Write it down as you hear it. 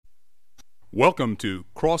Welcome to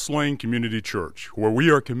Cross Lane Community Church, where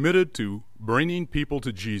we are committed to bringing people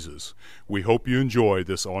to Jesus. We hope you enjoy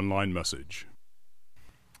this online message.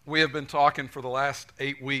 We have been talking for the last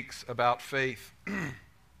 8 weeks about faith,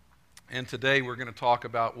 and today we're going to talk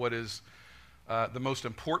about what is the most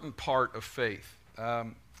important part of faith.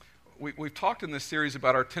 We've talked in this series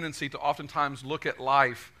about our tendency to oftentimes look at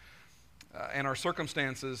life and our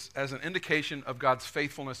circumstances as an indication of God's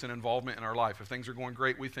faithfulness and involvement in our life. If things are going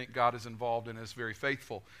great, we think God is involved and is very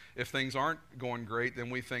faithful. If things aren't going great, then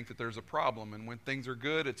we think that there's a problem. And when things are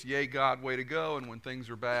good, it's yay, God, way to go. And when things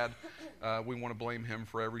are bad, we want to blame Him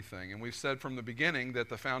for everything. And we've said from the beginning that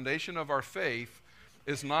the foundation of our faith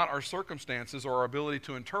is not our circumstances or our ability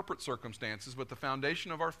to interpret circumstances, but the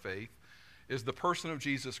foundation of our faith is the person of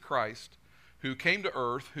Jesus Christ, who came to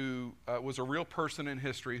earth, who was a real person in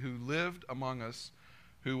history, who lived among us,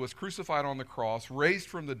 who was crucified on the cross, raised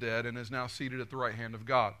from the dead, and is now seated at the right hand of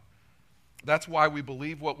God. That's why we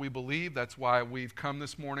believe what we believe. That's why we've come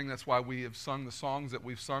this morning. That's why we have sung the songs that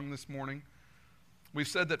we've sung this morning. We've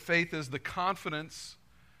said that faith is the confidence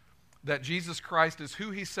that Jesus Christ is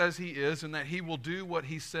who He says He is and that He will do what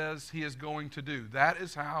He says He is going to do. That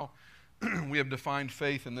is how we have defined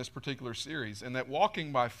faith in this particular series, and that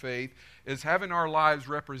walking by faith is having our lives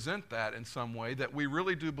represent that in some way, that we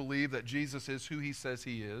really do believe that Jesus is who He says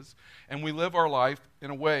He is, and we live our life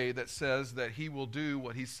in a way that says that He will do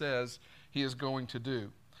what He says He is going to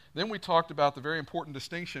do. Then we talked about the very important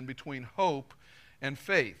distinction between hope and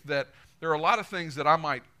faith, that there are a lot of things that I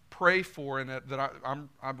might pray for, and that I'm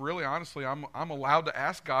really honestly, I'm allowed to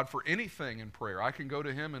ask God for anything in prayer. I can go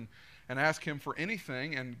to Him and ask Him for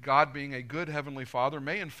anything, and God, being a good Heavenly Father,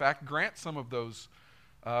 may in fact grant some of those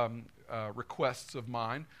requests of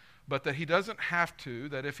mine, but that He doesn't have to,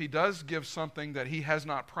 that if He does give something that He has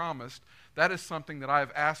not promised, that is something that I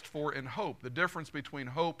have asked for in hope. The difference between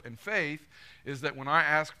hope and faith is that when I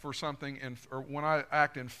ask for something, or when I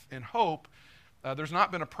act in hope, there's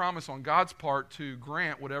not been a promise on God's part to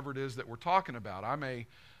grant whatever it is that we're talking about. I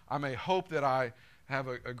may hope that I have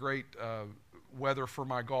a great weather for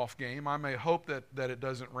my golf game. I may hope that it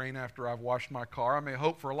doesn't rain after I've washed my car. I may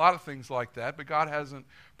hope for a lot of things like that, but God hasn't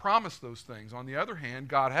promised those things. On the other hand,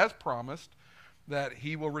 God has promised that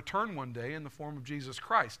He will return one day in the form of Jesus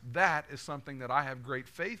Christ. That is something that I have great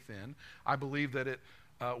faith in. I believe that it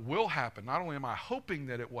will happen. Not only am I hoping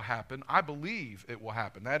that it will happen, I believe it will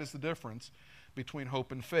happen. That is the difference between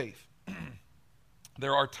hope and faith.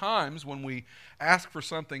 There are times when we ask for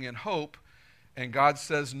something in hope and God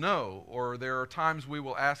says no, or there are times we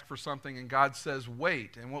will ask for something and God says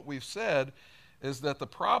wait. And what we've said is that the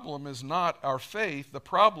problem is not our faith. The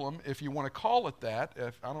problem, if you want to call it that,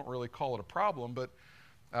 I don't really call it a problem, but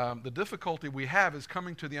the difficulty we have is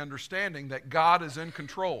coming to the understanding that God is in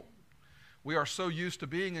control. We are so used to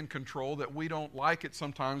being in control that we don't like it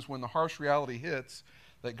sometimes when the harsh reality hits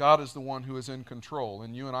that God is the one who is in control.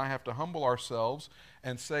 And you and I have to humble ourselves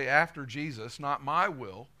and say after Jesus, not my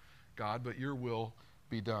will, God, but your will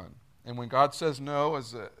be done. And when God says no,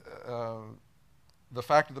 the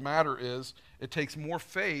fact of the matter is, it takes more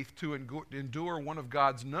faith to endure one of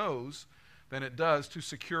God's no's than it does to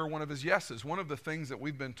secure one of His yeses. One of the things that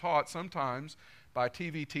we've been taught sometimes by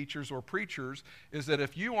TV teachers or preachers is that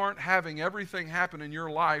if you aren't having everything happen in your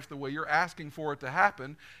life the way you're asking for it to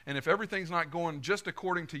happen, and if everything's not going just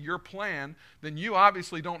according to your plan, then you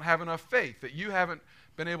obviously don't have enough faith, that you haven't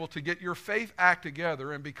been able to get your faith act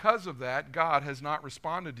together, and because of that, God has not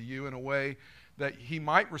responded to you in a way that He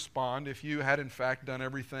might respond if you had in fact done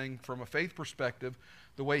everything from a faith perspective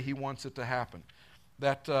the way He wants it to happen.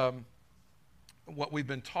 That what we've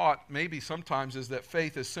been taught maybe sometimes is that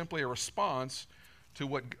faith is simply a response to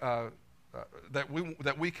what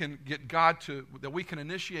that we can get God to, that we can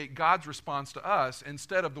initiate God's response to us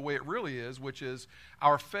instead of the way it really is, which is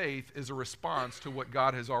our faith is a response to what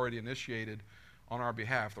God has already initiated on our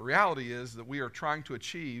behalf. The reality is that we are trying to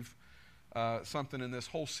achieve something in this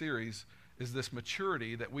whole series, is this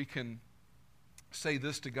maturity that we can say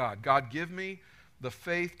this to God. God, give me the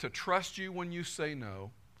faith to trust you when you say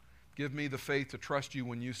no. Give me the faith to trust you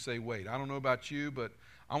when you say wait. I don't know about you, but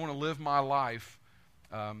I want to live my life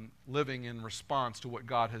living in response to what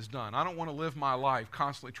God has done. I don't want to live my life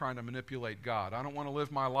constantly trying to manipulate God. I don't want to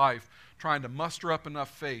live my life trying to muster up enough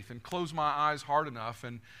faith and close my eyes hard enough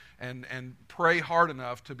and pray hard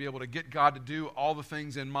enough to be able to get God to do all the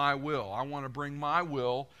things in my will. I want to bring my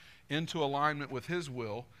will into alignment with His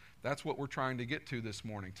will. That's what we're trying to get to this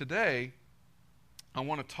morning. Today, I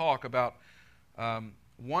want to talk about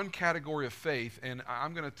one category of faith, and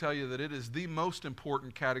I'm going to tell you that it is the most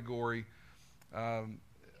important category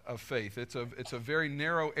of faith. It's a very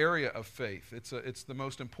narrow area of faith. It's the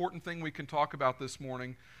most important thing we can talk about this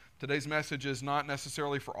morning. Today's message is not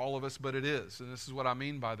necessarily for all of us, but it is, and this is what I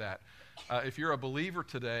mean by that. If you're a believer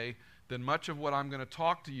today, then much of what I'm going to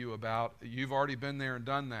talk to you about, you've already been there and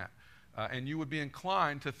done that. And you would be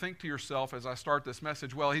inclined to think to yourself as I start this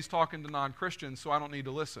message, well, he's talking to non-Christians, so I don't need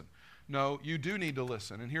to listen. No, you do need to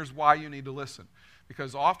listen, and here's why you need to listen.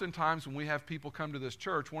 Because oftentimes when we have people come to this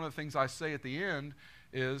church, one of the things I say at the end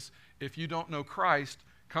is, if you don't know Christ,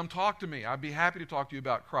 come talk to me. I'd be happy to talk to you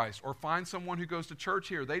about Christ. Or find someone who goes to church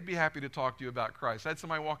here. They'd be happy to talk to you about Christ. I had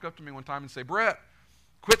somebody walk up to me one time and say, Brett,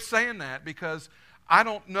 quit saying that because I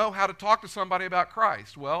don't know how to talk to somebody about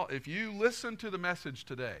Christ. Well, if you listen to the message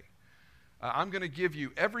today, I'm going to give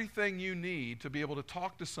you everything you need to be able to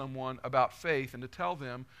talk to someone about faith and to tell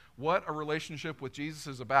them what a relationship with Jesus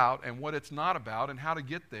is about and what it's not about and how to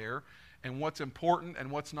get there and what's important and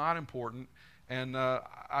what's not important. And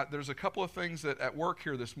there's a couple of things that at work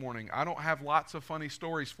here this morning. I don't have lots of funny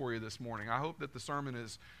stories for you this morning. I hope that the sermon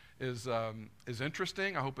is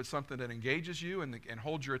interesting. I hope it's something that engages you and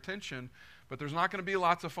holds your attention. But there's not going to be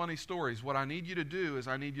lots of funny stories. What I need you to do is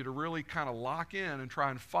I need you to really kind of lock in and try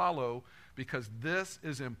and follow, because this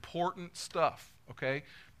is important stuff, okay?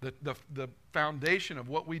 The foundation of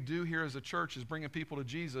what we do here as a church is bringing people to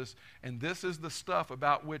Jesus, and this is the stuff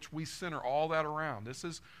about which we center all that around. This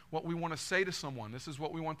is what we want to say to someone. This is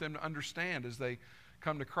what we want them to understand as they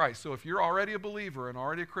come to Christ. So if you're already a believer and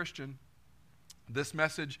already a Christian, this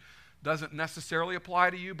message doesn't necessarily apply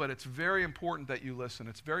to you, but it's very important that you listen.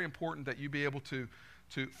 It's very important that you be able to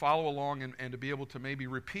follow along and to be able to maybe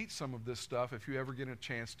repeat some of this stuff if you ever get a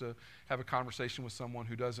chance to have a conversation with someone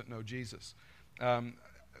who doesn't know Jesus.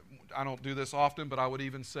 I don't do this often, but I would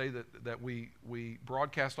even say that we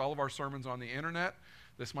broadcast all of our sermons on the internet.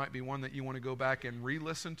 This might be one that you want to go back and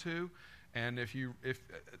re-listen to. And if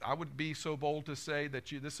I would be so bold to say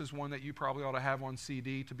that this is one that you probably ought to have on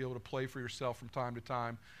CD to be able to play for yourself from time to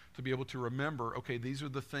time, to be able to remember, okay, these are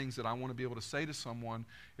the things that I want to be able to say to someone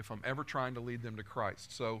if I'm ever trying to lead them to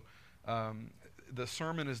Christ. So the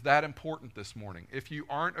sermon is that important this morning. If you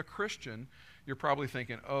aren't a Christian, you're probably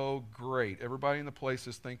thinking, oh, great, everybody in the place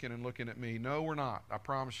is thinking and looking at me. No, we're not. I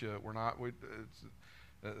promise you, we're not.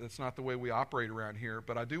 That's not the way we operate around here.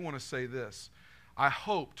 But I do want to say this. I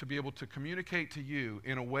hope to be able to communicate to you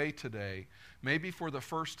in a way today, maybe for the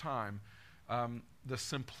first time, the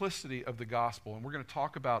simplicity of the gospel. And we're going to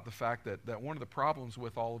talk about the fact that one of the problems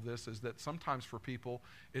with all of this is that sometimes for people,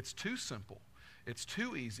 it's too simple. It's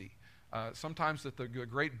too easy. Sometimes that the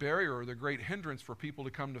great barrier or the great hindrance for people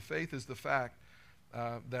to come to faith is the fact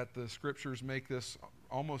that the Scriptures make this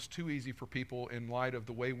almost too easy for people in light of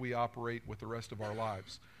the way we operate with the rest of our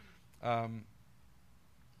lives. And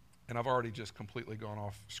I've already just completely gone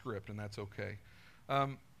off script, and that's okay.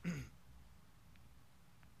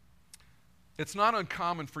 It's not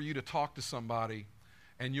uncommon for you to talk to somebody,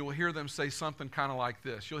 and you'll hear them say something kind of like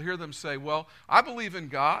this. You'll hear them say, well, I believe in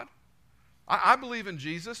God. I believe in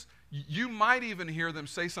Jesus. You might even hear them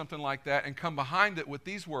say something like that and come behind it with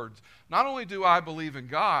these words. Not only do I believe in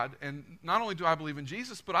God, and not only do I believe in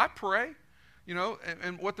Jesus, but I pray. You know,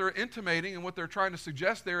 and what they're intimating and what they're trying to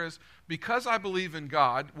suggest there is, because I believe in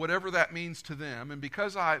God, whatever that means to them, and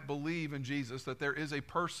because I believe in Jesus, that there is a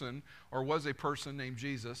person or was a person named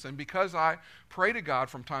Jesus, and because I pray to God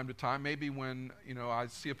from time to time, maybe when, I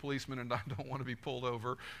see a policeman and I don't want to be pulled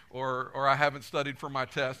over, or I haven't studied for my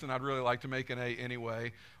test and I'd really like to make an A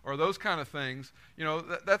anyway, or those kind of things,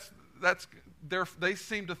 they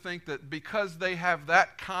seem to think that because they have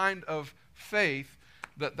that kind of faith,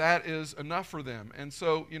 that is enough for them. And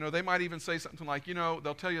so, they might even say something like,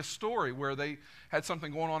 they'll tell you a story where they had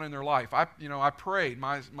something going on in their life. I prayed.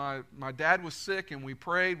 My dad was sick, and we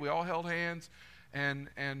prayed. We all held hands, and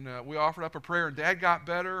we offered up a prayer, and Dad got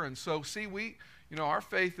better. And so, our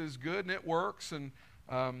faith is good, and it works. And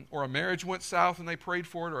or a marriage went south, and they prayed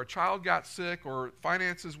for it, or a child got sick, or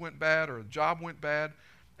finances went bad, or a job went bad,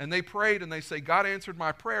 and they prayed, and they say, God answered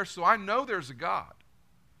my prayer, so I know there's a God.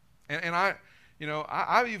 And I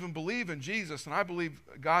even believe in Jesus, and I believe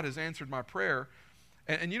God has answered my prayer.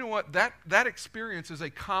 And you know what? That experience is a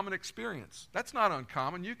common experience. That's not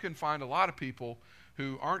uncommon. You can find a lot of people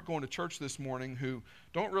who aren't going to church this morning who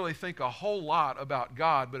don't really think a whole lot about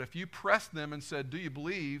God, but if you pressed them and said, do you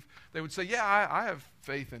believe? They would say, yeah, I have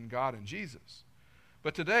faith in God and Jesus.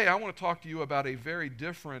 But today I want to talk to you about a very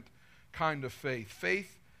different kind of faith.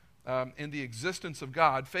 Faith in the existence of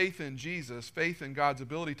God, faith in Jesus, faith in God's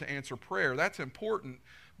ability to answer prayer. That's important,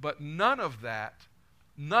 but none of that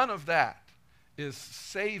is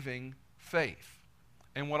saving faith.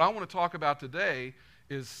 And what I want to talk about today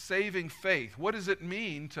is saving faith. What does it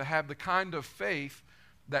mean to have the kind of faith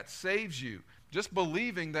that saves you? Just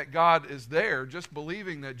believing that God is there, just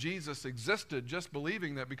believing that Jesus existed, just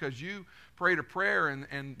believing that because you prayed a prayer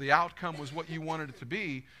and the outcome was what you wanted it to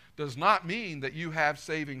be, does not mean that you have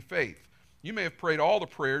saving faith. You may have prayed all the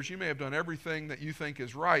prayers, you may have done everything that you think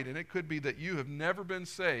is right, and it could be that you have never been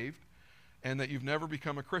saved and that you've never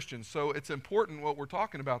become a Christian. So it's important what we're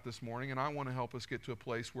talking about this morning, and I want to help us get to a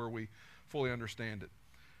place where we fully understand it.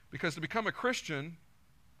 Because to become a Christian,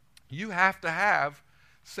 you have to have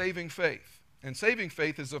saving faith. And saving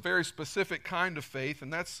faith is a very specific kind of faith,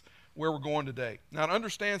 and that's where we're going today. Now, to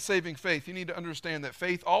understand saving faith, you need to understand that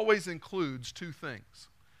faith always includes two things.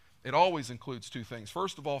 It always includes two things.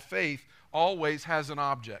 First of all, faith always has an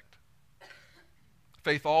object.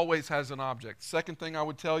 Faith always has an object. Second thing I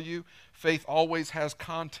would tell you, faith always has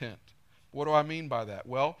content. What do I mean by that?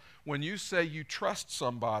 Well, when you say you trust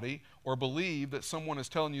somebody or believe that someone is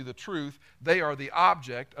telling you the truth, they are the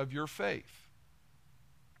object of your faith.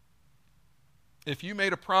 If you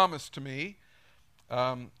made a promise to me,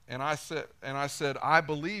 and I said, I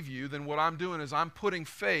believe you, then what I'm doing is I'm putting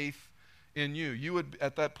faith in you. You would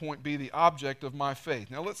at that point be the object of my faith.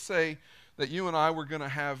 Now let's say that you and I were going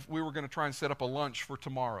to try and set up a lunch for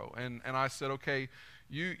tomorrow, and I said, okay,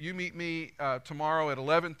 you meet me tomorrow at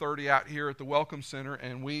 11:30 out here at the Welcome Center,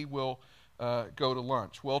 and we will go to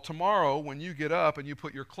lunch. Well, tomorrow when you get up and you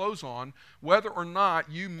put your clothes on, whether or not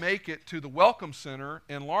you make it to the Welcome Center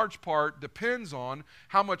in large part depends on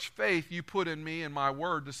how much faith you put in me and my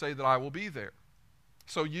word to say that I will be there.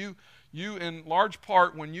 So you in large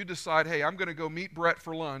part, when you decide, hey, I'm going to go meet Brett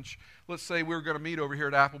for lunch, let's say we're going to meet over here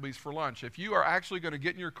at Applebee's for lunch. If you are actually going to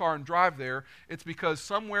get in your car and drive there, it's because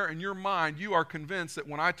somewhere in your mind you are convinced that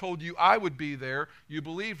when I told you I would be there, you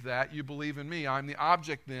believed that, you believe in me. I'm the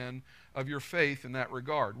object then of your faith in that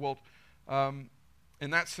regard. Well, in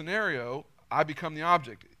that scenario, I become the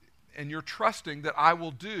object. And you're trusting that I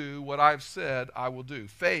will do what I've said I will do.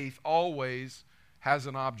 Faith always has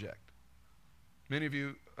an object. Many of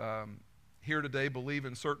you here today believe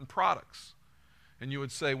in certain products. And you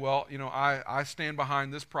would say, well, you know, I stand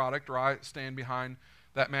behind this product, or I stand behind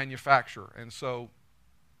that manufacturer. And so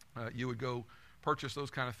you would go purchase those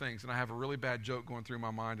kind of things. And I have a really bad joke going through my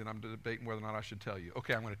mind, and I'm debating whether or not I should tell you.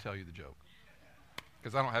 Okay, I'm going to tell you the joke,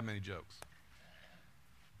 because I don't have many jokes.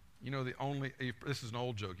 You know, this is an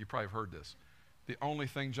old joke. You probably have heard this. The only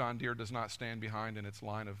thing John Deere does not stand behind in its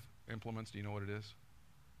line of implements, do you know what it is?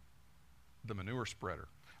 The manure spreader.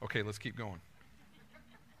 Okay, let's keep going.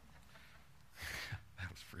 That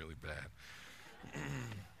was really bad.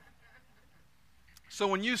 So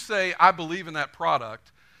when you say, I believe in that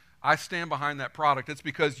product, I stand behind that product, it's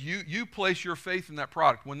because you place your faith in that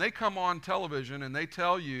product. When they come on television and they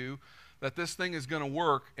tell you that this thing is going to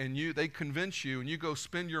work, and they convince you and you go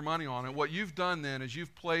spend your money on it, what you've done then is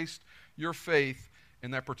you've placed your faith in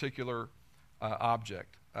that particular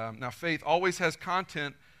object. Now, faith always has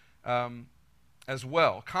content as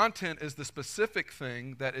well. Content is the specific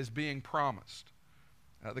thing that is being promised.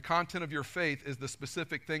 The content of your faith is the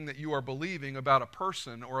specific thing that you are believing about a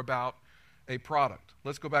person or about a product.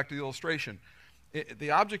 Let's go back to the illustration.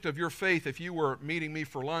 The object of your faith, if you were meeting me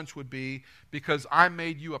for lunch, would be because I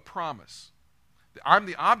made you a promise. I'm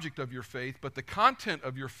the object of your faith, but the content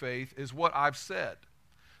of your faith is what I've said.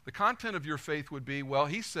 The content of your faith would be, well,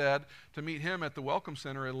 he said to meet him at the Welcome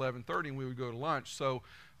Center at 11:30 and we would go to lunch. So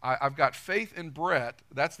I've got faith in Brett,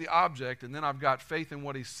 that's the object, and then I've got faith in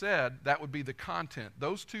what he said, that would be the content.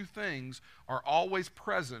 Those two things are always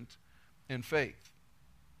present in faith.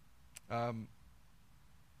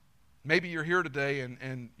 Maybe you're here today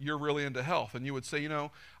and you're really into health, and you would say, you know,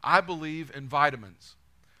 I believe in vitamins.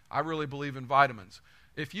 I really believe in vitamins.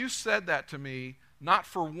 If you said that to me, not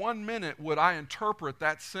for 1 minute would I interpret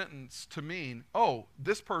that sentence to mean, oh,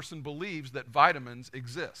 this person believes that vitamins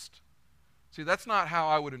exist. See, that's not how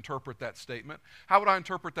I would interpret that statement. How would I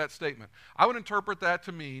interpret that statement? I would interpret that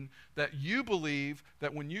to mean that you believe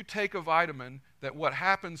that when you take a vitamin, that what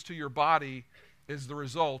happens to your body is the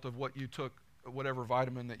result of what you took, whatever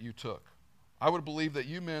vitamin that you took. I would believe that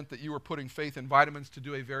you meant that you were putting faith in vitamins to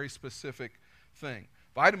do a very specific thing.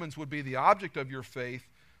 Vitamins would be the object of your faith.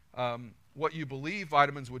 What you believe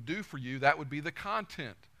vitamins would do for you, that would be the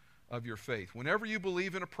content of your faith. Whenever you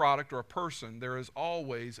believe in a product or a person, there is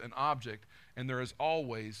always an object and there is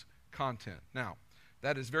always content. Now,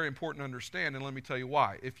 that is very important to understand, and let me tell you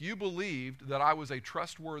why. If you believed that I was a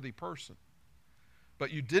trustworthy person,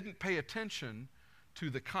 but you didn't pay attention to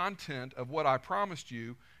the content of what I promised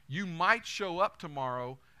you, you might show up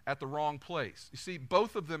tomorrow at the wrong place. You see,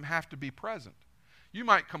 both of them have to be present. You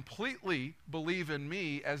might completely believe in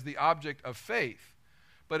me as the object of faith,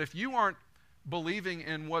 But if you aren't believing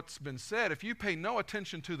in what's been said, if you pay no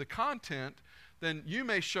attention to the content, then you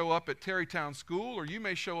may show up at Terrytown School, or you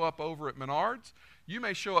may show up over at Menards. You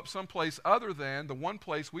may show up someplace other than the one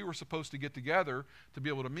place we were supposed to get together to be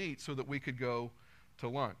able to meet so that we could go to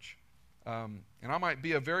lunch. And I might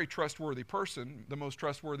be a very trustworthy person, the most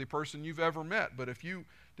trustworthy person you've ever met, but if you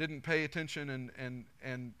didn't pay attention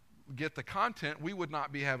and get the content, we would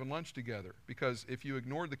not be having lunch together. Because if you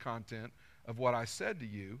ignored the content of what I said to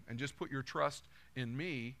you and just put your trust in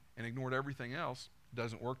me and ignored everything else, it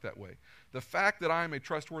doesn't work that way. The fact that I am a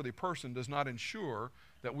trustworthy person does not ensure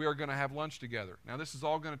that we are going to have lunch together. Now, this is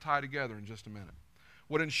all going to tie together in just a minute.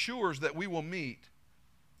 What ensures that we will meet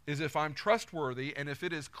is if I'm trustworthy and if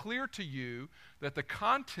it is clear to you that the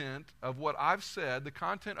content of what I've said, the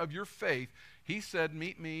content of your faith, he said,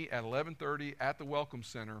 meet me at 11:30 at the Welcome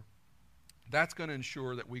Center, that's going to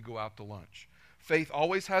ensure that we go out to lunch. Faith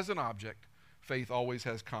always has an object. Faith always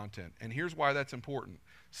has content. And here's why that's important.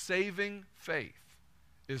 Saving faith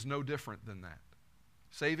is no different than that.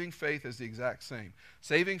 Saving faith is the exact same.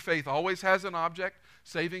 Saving faith always has an object.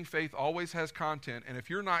 Saving faith always has content. And if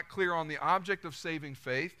you're not clear on the object of saving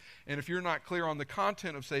faith, and if you're not clear on the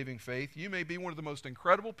content of saving faith, you may be one of the most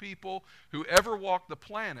incredible people who ever walked the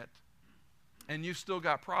planet, and you've still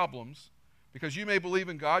got problems, because you may believe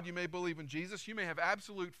in God, you may believe in Jesus, you may have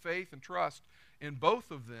absolute faith and trust in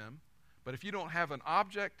both of them, but if you don't have an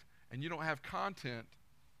object and you don't have content,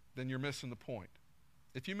 then you're missing the point.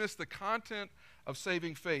 If you miss the content of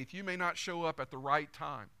saving faith, you may not show up at the right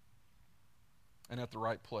time and at the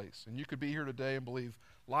right place. And you could be here today and believe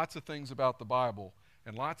lots of things about the Bible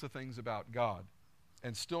and lots of things about God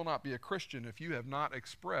and still not be a Christian if you have not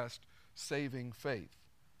expressed saving faith.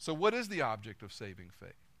 So what is the object of saving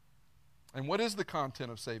faith? And what is the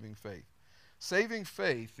content of saving faith? Saving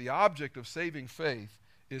faith, the object of saving faith,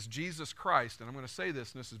 is Jesus Christ. And I'm going to say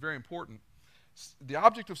this, and this is very important. The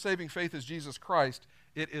object of saving faith is Jesus Christ.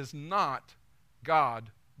 It is not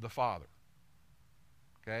God the Father.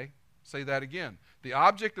 Okay? Say that again. The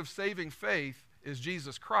object of saving faith is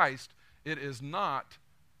Jesus Christ. It is not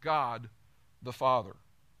God the Father.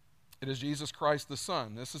 It is Jesus Christ the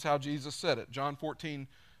Son. This is how Jesus said it. John 14,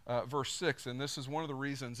 verse 6. And this is one of the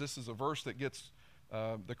reasons this is a verse that gets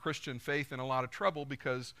the Christian faith in a lot of trouble,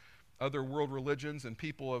 because other world religions and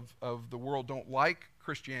people of the world don't like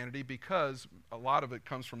Christianity, because a lot of it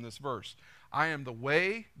comes from this verse. I am the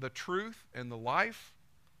way, the truth, and the life.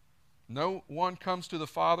 No one comes to the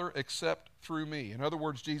Father except through me. In other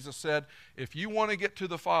words, Jesus said, if you want to get to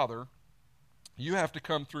the Father, you have to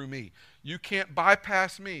come through me. You can't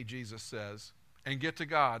bypass me, Jesus says, and get to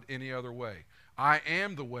God any other way. I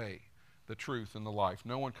am the way, the truth, and the life.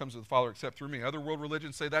 No one comes to the Father except through me. Other world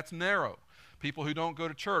religions say that's narrow. People who don't go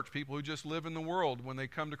to church, people who just live in the world, when they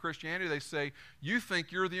come to Christianity, they say, you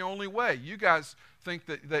think you're the only way. You guys think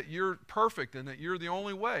that you're perfect and that you're the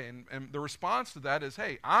only way. And the response to that is,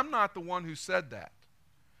 hey, I'm not the one who said that.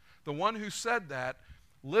 The one who said that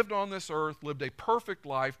lived on this earth, lived a perfect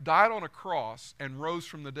life, died on a cross, and rose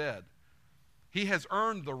from the dead. He has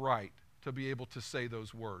earned the right to be able to say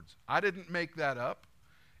those words. I didn't make that up.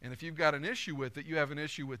 And if you've got an issue with it, you have an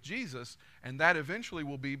issue with Jesus, and that eventually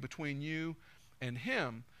will be between you and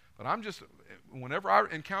him. But whenever I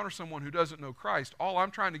encounter someone who doesn't know Christ, all I'm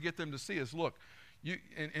trying to get them to see is, look,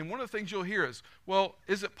 and one of the things you'll hear is, well,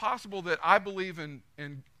 is it possible that I believe in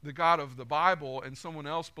the God of the Bible and someone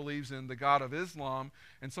else believes in the God of Islam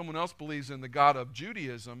and someone else believes in the God of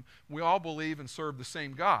Judaism? We all believe and serve the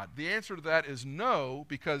same God. The answer to that is no,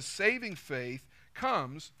 because saving faith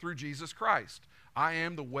comes through Jesus Christ. I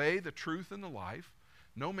am the way, the truth, and the life.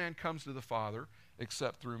 No man comes to the Father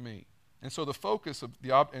except through me. And so the focus of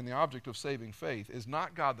the object of saving faith is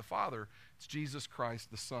not God the Father, it's Jesus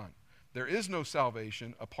Christ the Son. There is no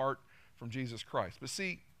salvation apart from Jesus Christ. But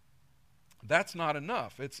see, that's not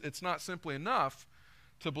enough. It's not simply enough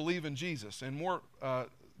to believe in Jesus. And more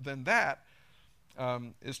than that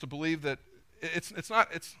is to believe that it's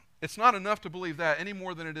not enough to believe that any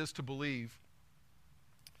more than it is to believe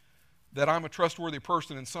that I'm a trustworthy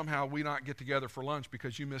person and somehow we not get together for lunch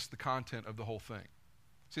because you missed the content of the whole thing.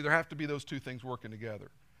 See, there have to be those two things working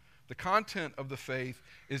together. The content of the faith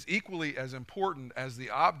is equally as important as the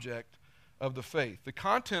object of the faith. The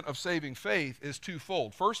content of saving faith is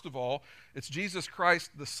twofold. First of all, it's Jesus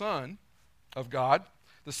Christ, the Son of God.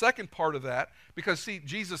 The second part of that, because see,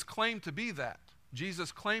 Jesus claimed to be that.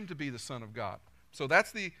 Jesus claimed to be the Son of God. So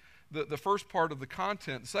that's the first part of the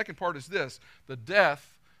content. The second part is this: the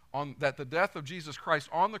death of Jesus Christ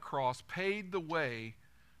on the cross paid the way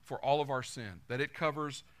for all of our sin, that it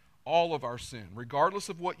covers all of our sin. Regardless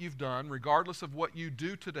of what you've done, regardless of what you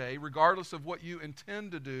do today, regardless of what you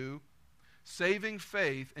intend to do, saving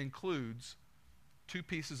faith includes two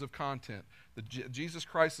pieces of content. Jesus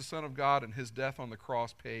Christ, the Son of God, and his death on the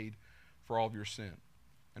cross paid for all of your sin.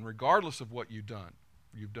 And regardless of what you've done,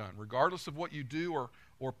 regardless of what you do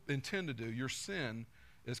or intend to do, your sin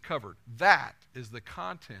is covered. That is the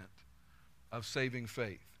content of saving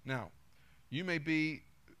faith. Now, you may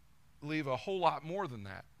believe a whole lot more than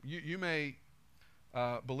that. You may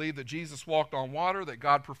believe that Jesus walked on water, that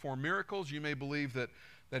God performed miracles. You may believe that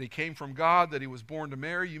he came from God, that he was born to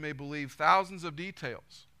Mary. You may believe thousands of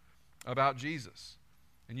details about Jesus.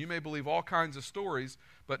 And you may believe all kinds of stories,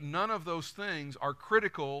 but none of those things are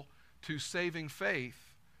critical to saving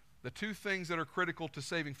faith. The two things that are critical to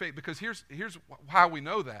saving faith, because here's how we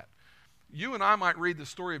know that. You and I might read the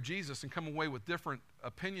story of Jesus and come away with different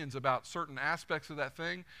opinions about certain aspects of that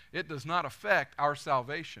thing. It does not affect our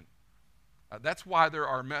salvation. That's why there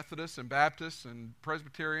are Methodists and Baptists and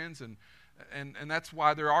Presbyterians, and that's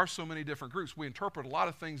why there are so many different groups. We interpret a lot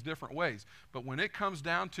of things different ways. But when it comes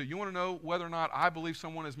down to, you want to know whether or not I believe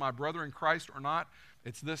someone is my brother in Christ or not,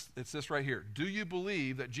 it's this right here. Do you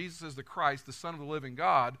believe that Jesus is the Christ, the Son of the living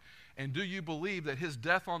God? And do you believe that his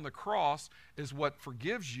death on the cross is what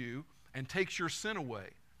forgives you and takes your sin away?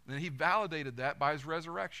 And he validated that by his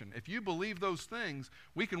resurrection. If you believe those things,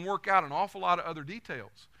 we can work out an awful lot of other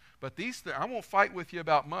details. But these things, I won't fight with you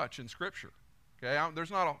about much in Scripture. Okay,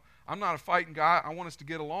 I'm not a fighting guy. I want us to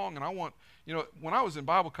get along, and when I was in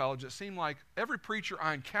Bible college, it seemed like every preacher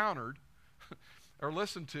I encountered or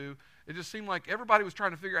listened to, it just seemed like everybody was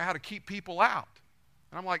trying to figure out how to keep people out.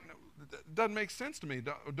 And I'm like, it doesn't make sense to me.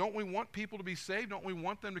 Don't we want people to be saved? Don't we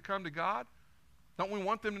want them to come to God? Don't we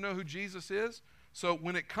want them to know who Jesus is? So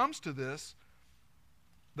when it comes to this,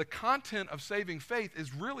 the content of saving faith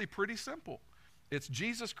is really pretty simple. It's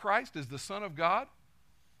Jesus Christ is the Son of God,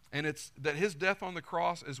 and it's that his death on the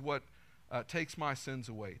cross is what takes my sins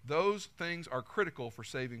away. Those things are critical for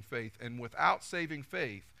saving faith, and without saving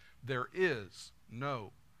faith, there is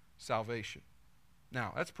no salvation.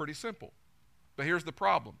 Now, that's pretty simple. But here's the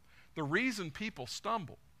problem. The reason people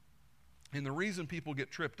stumble and the reason people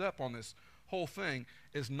get tripped up on this whole thing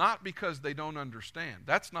is not because they don't understand.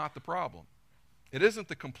 That's not the problem. It isn't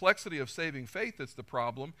the complexity of saving faith that's the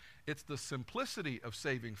problem. It's the simplicity of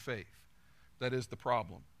saving faith that is the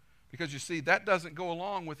problem. Because you see, that doesn't go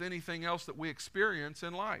along with anything else that we experience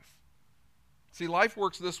in life. See, life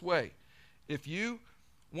works this way. If you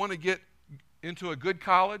want to get into a good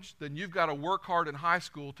college, then you've got to work hard in high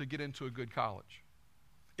school to get into a good college.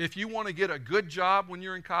 If you want to get a good job when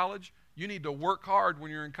you're in college, you need to work hard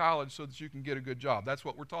when you're in college so that you can get a good job. That's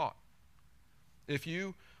what we're taught. If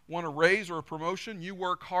you want a raise or a promotion, you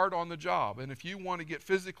work hard on the job. And if you want to get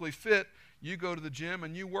physically fit, you go to the gym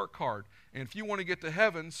and you work hard. And if you want to get to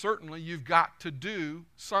heaven, certainly you've got to do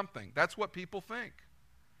something. That's what people think.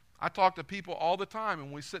 I talk to people all the time,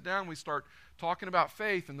 and we sit down and we start talking about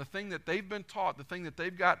faith, and the thing that they've been taught, the thing that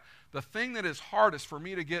they've got, the thing that is hardest for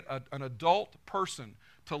me to get an adult person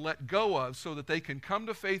to let go of so that they can come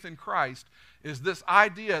to faith in Christ is this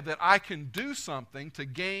idea that I can do something to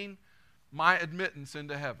gain my admittance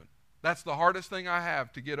into heaven. That's the hardest thing I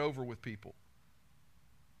have to get over with people.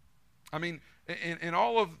 I mean, in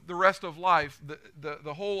all of the rest of life,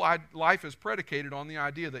 the whole life is predicated on the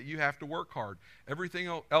idea that you have to work hard.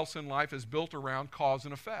 Everything else in life is built around cause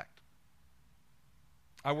and effect.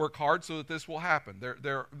 I work hard so that this will happen.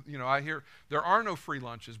 I hear there are no free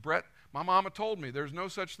lunches. Brett, my mama told me there's no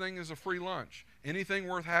such thing as a free lunch. Anything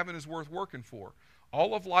worth having is worth working for.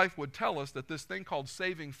 All of life would tell us that this thing called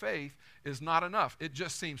saving faith is not enough. It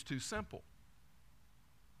just seems too simple.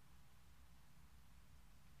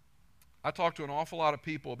 I talk to an awful lot of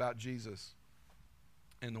people about Jesus,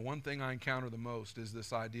 and the one thing I encounter the most is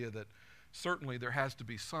this idea that certainly there has to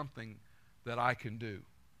be something that I can do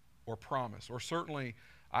or promise, or certainly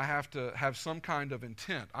I have to have some kind of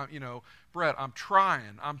intent. Brett, I'm trying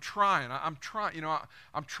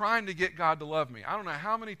to get God to love me. I don't know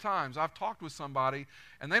how many times I've talked with somebody,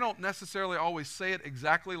 and they don't necessarily always say it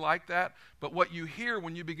exactly like that, but what you hear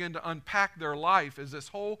when you begin to unpack their life is this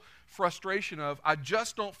whole frustration of, I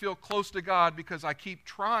just don't feel close to God because I keep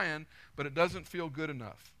trying, but it doesn't feel good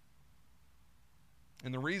enough.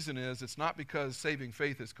 And the reason is, it's not because saving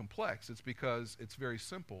faith is complex. It's because it's very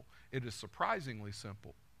simple. It is surprisingly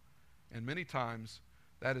simple. And many times,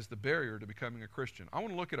 that is the barrier to becoming a Christian. I want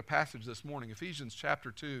to look at a passage this morning, Ephesians chapter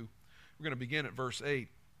 2. We're going to begin at verse 8.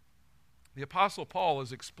 The Apostle Paul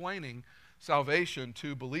is explaining salvation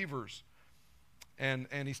to believers. And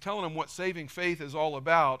he's telling them what saving faith is all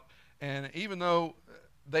about. And even though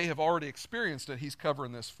they have already experienced it, he's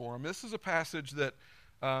covering this for them. This is a passage that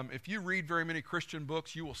if you read very many Christian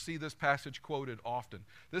books, you will see this passage quoted often.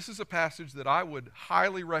 This is a passage that I would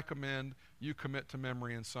highly recommend you commit to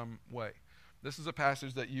memory in some way. This is a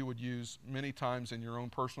passage that you would use many times in your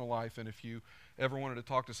own personal life, and if you ever wanted to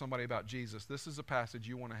talk to somebody about Jesus, this is a passage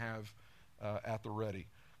you want to have at the ready.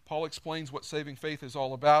 Paul explains what saving faith is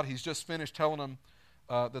all about. He's just finished telling them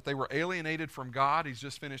that they were alienated from God. He's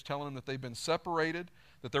just finished telling them that they've been separated,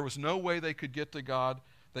 that there was no way they could get to God,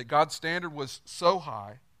 that God's standard was so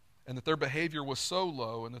high, and that their behavior was so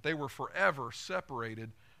low, and that they were forever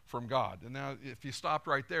separated from God. And now, if you stopped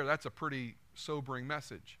right there, that's a pretty sobering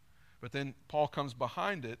message. But then Paul comes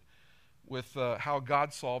behind it with how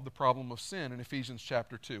God solved the problem of sin in Ephesians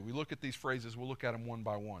chapter 2. We look at these phrases. We'll look at them one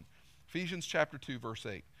by one. Ephesians chapter 2, verse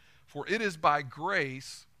 8. For it is by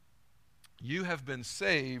grace you have been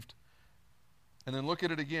saved. And then look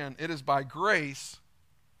at it again. It is by grace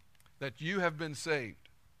that you have been saved.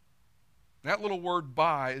 That little word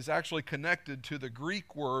by is actually connected to the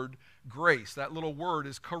Greek word grace. That little word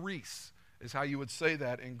is charis, is how you would say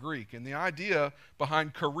that in Greek. And the idea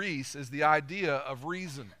behind charis is the idea of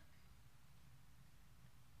reason.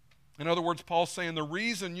 In other words, Paul's saying the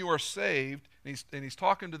reason you are saved, and he's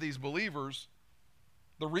talking to these believers,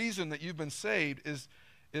 the reason that you've been saved is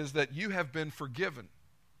that you have been forgiven.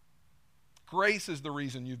 Grace is the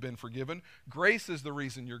reason you've been forgiven. Grace is the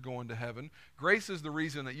reason you're going to heaven. Grace is the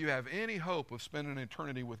reason that you have any hope of spending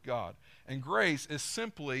eternity with God. And grace is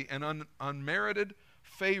simply an unmerited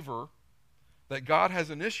favor that God has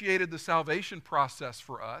initiated the salvation process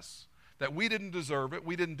for us, that we didn't deserve it.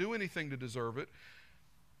 We didn't do anything to deserve it.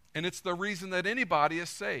 And it's the reason that anybody is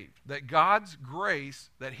saved, that God's grace,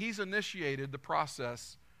 that he's initiated the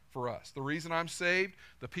process for us. The reason I'm saved,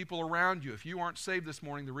 the people around you, if you aren't saved this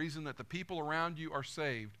morning, the reason that the people around you are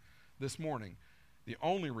saved this morning, the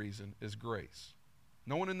only reason is grace.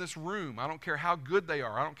 No one in this room, I don't care how good they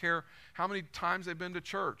are, I don't care how many times they've been to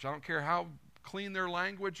church, I don't care how clean their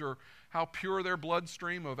language or how pure their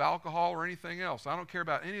bloodstream of alcohol or anything else. I don't care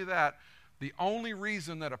about any of that. The only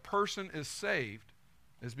reason that a person is saved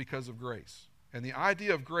is because of grace. And the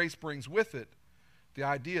idea of grace brings with it the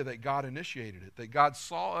idea that God initiated it, that God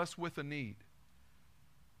saw us with a need,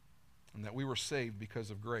 and that we were saved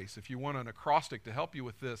because of grace. If you want an acrostic to help you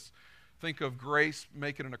with this, think of grace,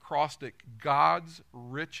 make it an acrostic: God's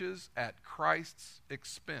riches at Christ's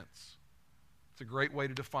expense. It's a great way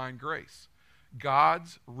to define grace.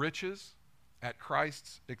 God's riches at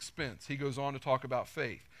Christ's expense. He goes on to talk about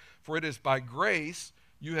faith. For it is by grace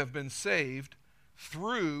you have been saved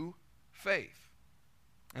through faith.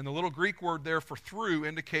 And the little Greek word there for through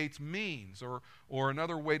indicates means, or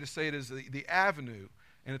another way to say it is the avenue.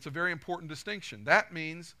 And it's a very important distinction. That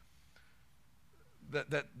means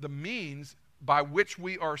that the means by which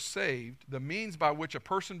we are saved, the means by which a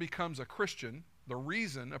person becomes a Christian, the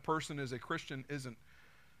reason a person is a Christian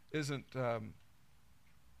isn't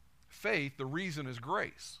faith, the reason is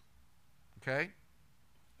grace. Okay?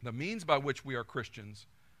 The means by which we are Christians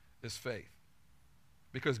is faith.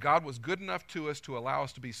 Because God was good enough to us to allow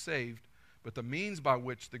us to be saved, but the means by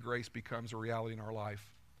which the grace becomes a reality in our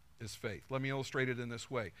life is faith. Let me illustrate it in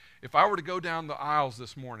this way. If I were to go down the aisles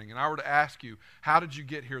this morning and I were to ask you, how did you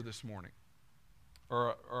get here this morning?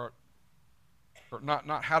 Or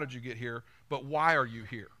not how did you get here, but why are you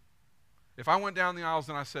here? If I went down the aisles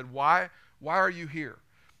and I said, why are you here?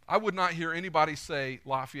 I would not hear anybody say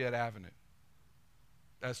Lafayette Avenue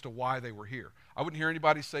as to why they were here. I wouldn't hear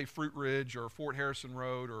anybody say Fruit Ridge or Fort Harrison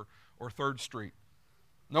Road or 3rd Street.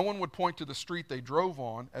 No one would point to the street they drove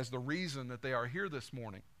on as the reason that they are here this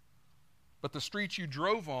morning. But the streets you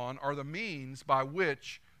drove on are the means by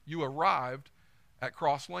which you arrived at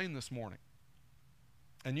Cross Lane this morning.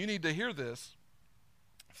 And you need to hear this.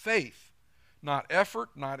 Faith, not effort,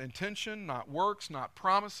 not intention, not works, not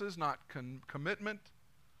promises, not commitment,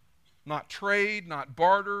 not trade, not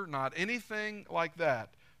barter, not anything like that.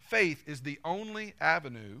 Faith is the only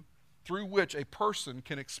avenue through which a person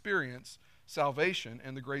can experience salvation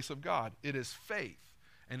and the grace of God. It is faith,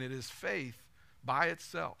 and it is faith by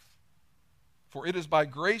itself. For it is by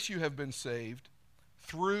grace you have been saved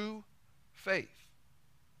through faith.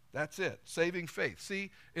 That's it, saving faith. See,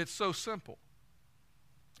 it's so simple.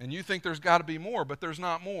 And you think there's got to be more, but there's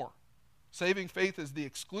not more. Saving faith is the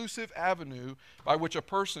exclusive avenue by which a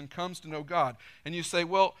person comes to know God. And you say,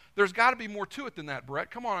 well, there's got to be more to it than that, Brett.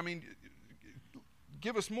 Come on, I mean,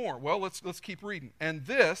 give us more. Well, let's keep reading. And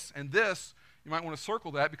this, you might want to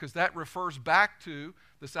circle that because that refers back to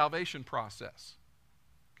the salvation process.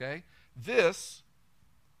 Okay? This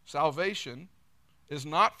salvation is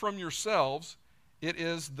not from yourselves. It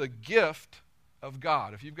is the gift of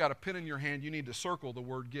God. If you've got a pen in your hand, you need to circle the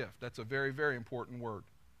word gift. That's a very, very important word.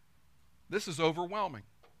 This is overwhelming.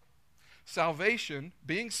 Salvation,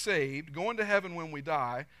 being saved, going to heaven when we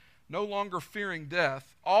die, no longer fearing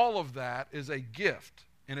death, all of that is a gift.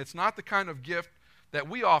 And it's not the kind of gift that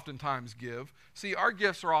we oftentimes give. See, our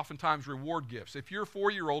gifts are oftentimes reward gifts. If your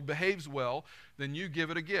 4-year-old behaves well, then you give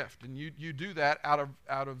it a gift. And you do that out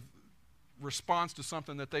of response to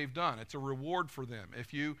something that they've done. It's a reward for them.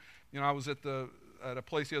 If I was at a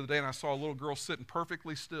place the other day and I saw a little girl sitting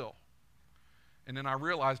perfectly still. And then I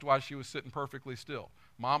realized why she was sitting perfectly still.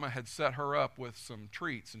 Mama had set her up with some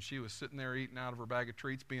treats, and she was sitting there eating out of her bag of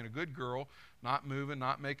treats, being a good girl, not moving,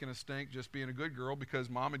 not making a stink, just being a good girl because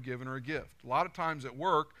Mom had given her a gift. A lot of times at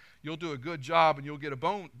work, you'll do a good job and you'll get a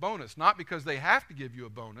bonus, not because they have to give you a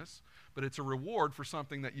bonus, but it's a reward for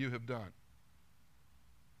something that you have done.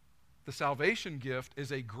 The salvation gift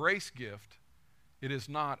is a grace gift. It is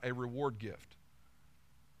not a reward gift.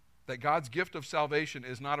 That God's gift of salvation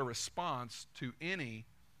is not a response to any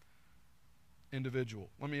individual.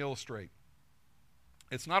 Let me illustrate.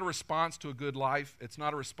 It's not a response to a good life. It's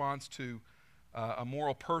not a response to a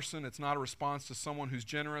moral person. It's not a response to someone who's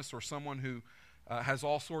generous or someone who has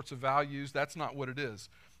all sorts of values. That's not what it is.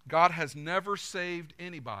 God has never saved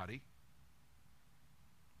anybody.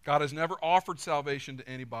 God has never offered salvation to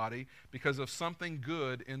anybody because of something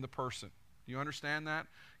good in the person. Do you understand that?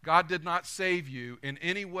 God did not save you in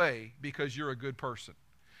any way because you're a good person.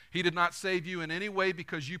 He did not save you in any way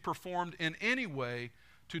because you performed in any way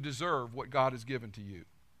to deserve what God has given to you.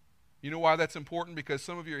 You know why that's important? Because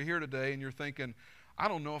some of you are here today and you're thinking, I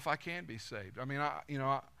don't know if I can be saved. I mean,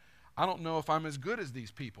 I don't know if I'm as good as these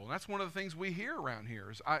people. And that's one of the things we hear around here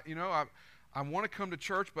is, I want to come to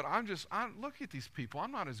church, but I look at these people.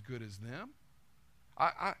 I'm not as good as them.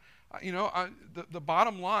 The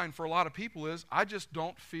bottom line for a lot of people is, I just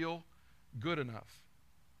don't feel good enough.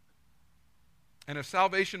 And if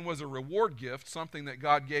salvation was a reward gift, something that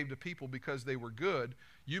God gave to people because they were good,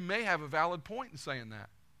 you may have a valid point in saying that.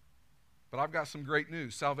 But I've got some great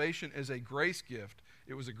news. Salvation is a grace gift.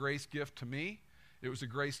 It was a grace gift to me. It was a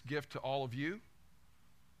grace gift to all of you.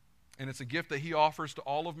 And it's a gift that He offers to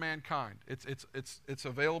all of mankind. It's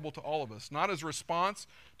available to all of us. Not as a response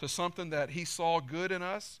to something that He saw good in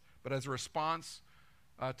us, but as a response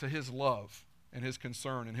to His love and His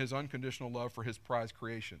concern and His unconditional love for His prized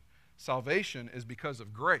creation. Salvation is because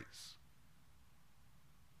of grace.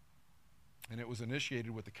 And it was initiated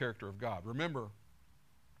with the character of God. Remember,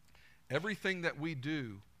 everything that we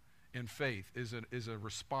do in faith is a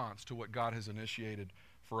response to what God has initiated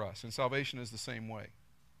for us. And salvation is the same way.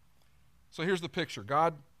 So here's the picture.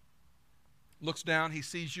 God looks down. He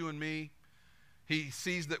sees you and me. He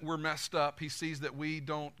sees that we're messed up. He sees that we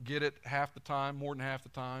don't get it half the time, more than half the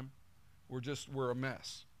time. We're a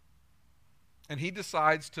mess. And He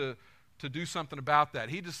decides to do something about that.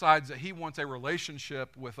 He decides that He wants a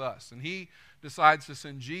relationship with us. And He decides to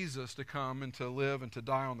send Jesus to come and to live and to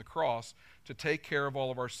die on the cross to take care of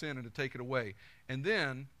all of our sin and to take it away. And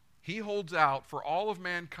then He holds out for all of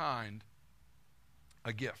mankind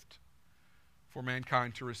a gift for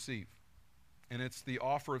mankind to receive. And it's the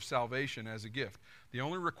offer of salvation as a gift. The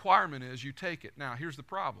only requirement is you take it. Now, here's the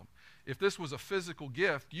problem. If this was a physical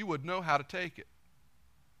gift, you would know how to take it.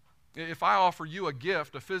 If I offer you a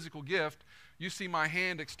gift, a physical gift, you see my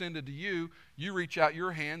hand extended to you, you reach out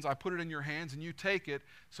your hands, I put it in your hands, and you take it,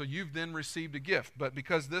 so you've then received a gift. But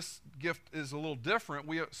because this gift is a little different,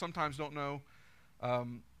 we sometimes don't know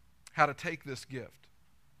how to take this gift.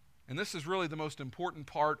 And this is really the most important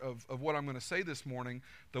part of what I'm going to say this morning.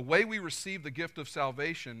 The way we receive the gift of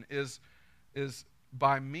salvation is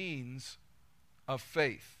by means of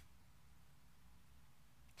faith.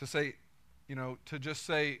 To just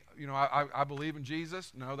say, I believe in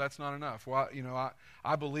Jesus, no, that's not enough. Well,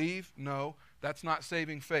 I believe, no, that's not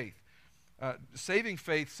saving faith. Saving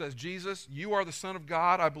faith says, Jesus, you are the Son of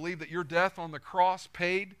God. I believe that your death on the cross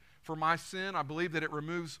paid for my sin. I believe that it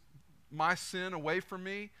removes my sin away from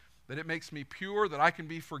me, that it makes me pure, that I can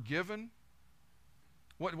be forgiven.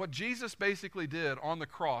 What Jesus basically did on the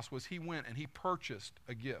cross was He went and He purchased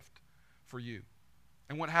a gift for you.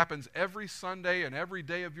 And what happens every Sunday and every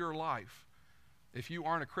day of your life, if you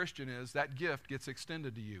aren't a Christian, is that gift gets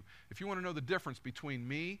extended to you. If you want to know the difference between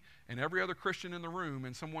me and every other Christian in the room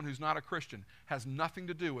and someone who's not a Christian, has nothing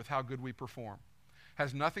to do with how good we perform.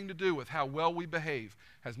 Has nothing to do with how well we behave.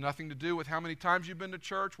 Has nothing to do with how many times you've been to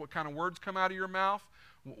church, what kind of words come out of your mouth,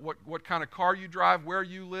 what kind of car you drive, where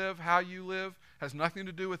you live, how you live. Has nothing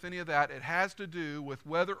to do with any of that. It has to do with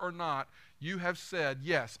whether or not you have said,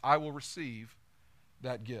 yes, I will receive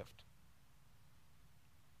that gift.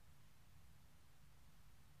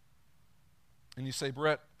 And you say,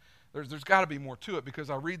 Brett, there's got to be more to it, because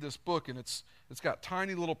I read this book and it's got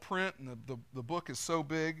tiny little print, and the book is so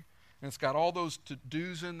big, and it's got all those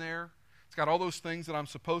to-dos in there. It's got all those things that I'm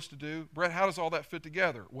supposed to do. Brett, how does all that fit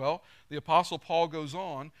together? Well, the Apostle Paul goes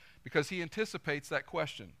on because he anticipates that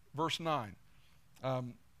question. Verse 9.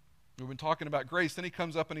 We've been talking about grace. Then he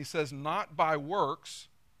comes up and he says, not by works.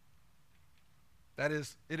 That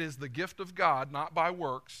is, it is the gift of God, not by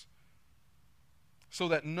works, so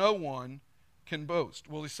that no one can boast.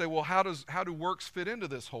 Well, you say, well, how do works fit into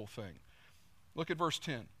this whole thing? Look at verse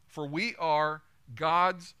 10. For we are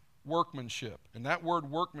God's workmanship. And that word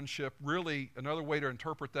workmanship, really, another way to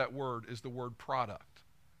interpret that word is the word product.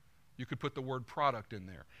 You could put the word product in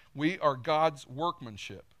there. We are God's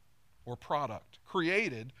workmanship, or product.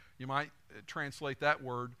 Created, you might translate that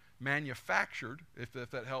word manufactured, if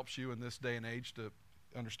that helps you in this day and age to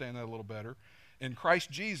understand that a little better, in Christ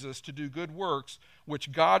Jesus to do good works,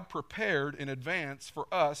 which God prepared in advance for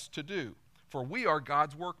us to do. For we are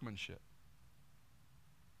God's workmanship.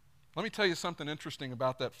 Let me tell you something interesting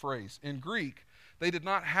about that phrase. In Greek, they did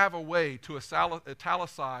not have a way to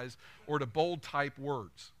italicize or to bold type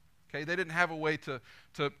words. Okay, they didn't have a way to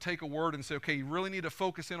take a word and say, okay, you really need to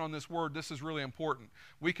focus in on this word. This is really important.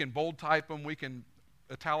 We can bold type them. We can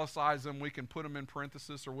italicize them. We can put them in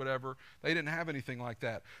parenthesis or whatever. They didn't have anything like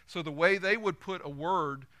that. So the way they would put a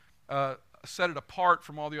word, set it apart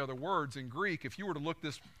from all the other words in Greek, if you were to look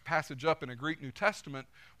this passage up in a Greek New Testament,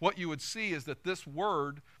 what you would see is that this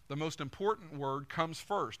word, the most important word, comes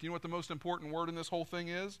first. You know what the most important word in this whole thing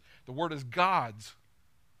is? The word is God's.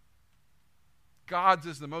 God's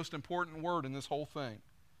is the most important word in this whole thing.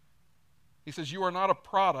 He says, you are not a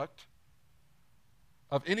product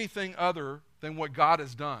of anything other than what God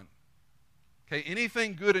has done. Okay,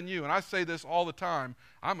 anything good in you, and I say this all the time,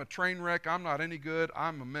 I'm a train wreck, I'm not any good,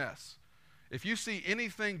 I'm a mess. If you see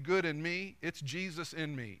anything good in me, it's Jesus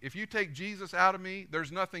in me. If you take Jesus out of me,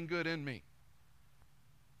 there's nothing good in me.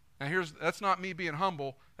 Now that's not me being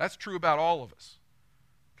humble, that's true about all of us.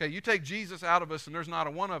 Okay, you take Jesus out of us and there's not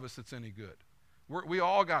a one of us that's any good. We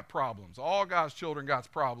all got problems. All God's children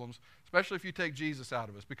got problems, especially if you take Jesus out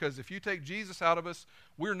of us. Because if you take Jesus out of us,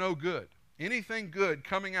 we're no good. Anything good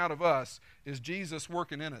coming out of us is Jesus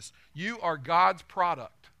working in us. You are God's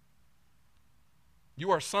product.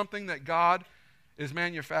 You are something that God is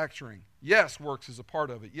manufacturing. Yes, works is a part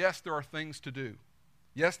of it. Yes, there are things to do.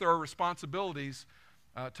 Yes, there are responsibilities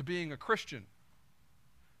to being a Christian.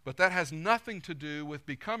 But that has nothing to do with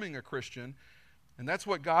becoming a Christian, and that's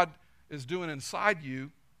what God is doing inside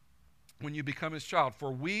you when you become His child.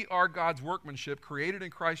 For we are God's workmanship, created in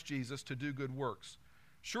Christ Jesus to do good works.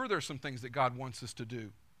 Sure, there are some things that God wants us to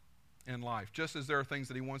do in life, just as there are things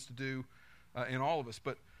that He wants to do in all of us.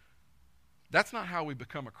 But that's not how we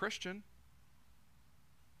become a Christian.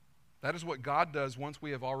 That is what God does once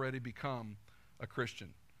we have already become a Christian.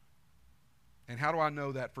 And how do I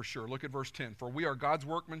know that for sure? Look at verse 10. For we are God's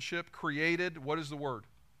workmanship, created, what is the word?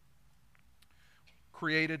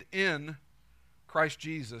 Created in Christ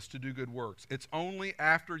Jesus to do good works. It's only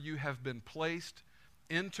after you have been placed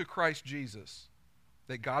into Christ Jesus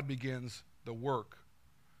that God begins the work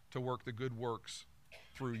to work the good works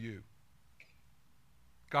through you.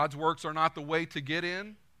 God's works are not the way to get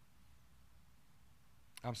in.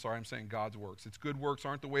 I'm saying God's works. It's good works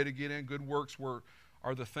aren't the way to get in. Good works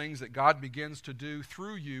are the things that God begins to do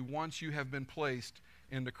through you once you have been placed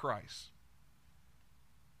into Christ.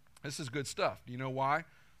 This is good stuff. Do you know why?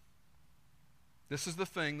 This is the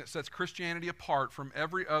thing that sets Christianity apart from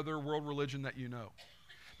every other world religion that you know.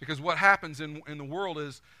 Because what happens in the world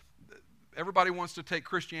is everybody wants to take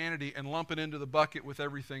Christianity and lump it into the bucket with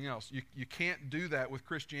everything else. You can't do that with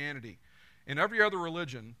Christianity. In every other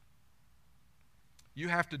religion, you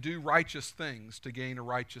have to do righteous things to gain a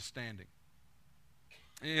righteous standing.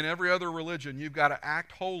 In every other religion, you've got to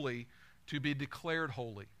act holy to be declared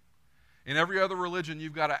holy. In every other religion,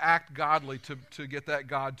 you've got to act godly to get that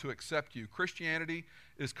God to accept you. Christianity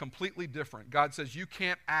is completely different. God says you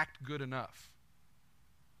can't act good enough.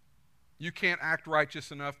 You can't act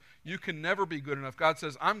righteous enough. You can never be good enough. God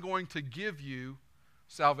says, I'm going to give you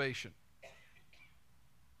salvation.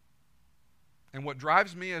 And what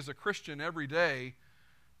drives me as a Christian every day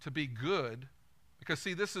to be good, because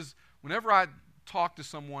see, this is, whenever I talk to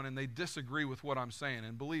someone and they disagree with what I'm saying,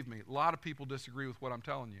 and believe me, a lot of people disagree with what I'm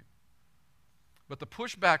telling you. But the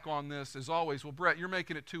pushback on this is always, well, Brett, you're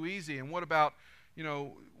making it too easy, and what about,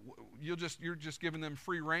 you're just giving them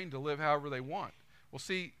free rein to live however they want. Well,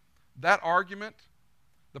 see, that argument,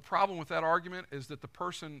 the problem with that argument is that the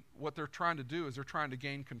person, what they're trying to do is they're trying to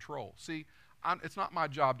gain control. See, it's not my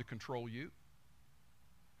job to control you.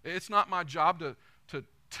 It's not my job to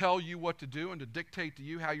tell you what to do and to dictate to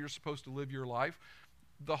you how you're supposed to live your life.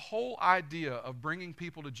 The whole idea of bringing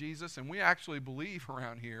people to Jesus, and we actually believe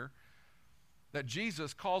around here that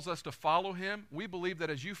Jesus calls us to follow him. We believe that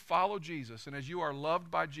as you follow Jesus and as you are loved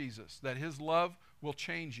by Jesus, that his love will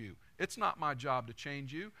change you. It's not my job to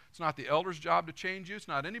change you. It's not the elder's job to change you. It's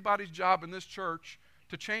not anybody's job in this church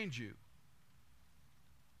to change you.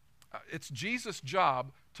 It's Jesus'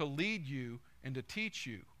 job to lead you and to teach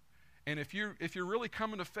you. And if you're really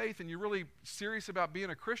coming to faith and you're really serious about being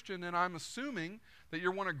a Christian, then I'm assuming that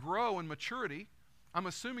you want to grow in maturity. I'm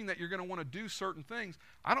assuming that you're going to want to do certain things.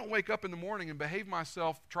 I don't wake up in the morning and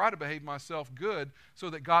try to behave myself good so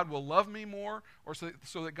that God will love me more, or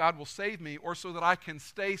so that God will save me, or so that I can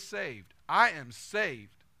stay saved. I am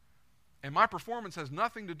saved. And my performance has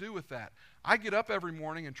nothing to do with that. I get up every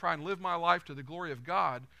morning and try and live my life to the glory of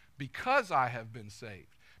God because I have been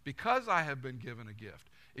saved, because I have been given a gift.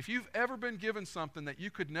 If you've ever been given something that you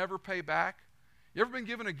could never pay back, you ever been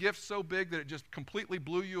given a gift so big that it just completely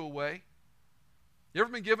blew you away? You ever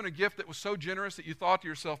been given a gift that was so generous that you thought to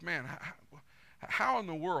yourself, man, how in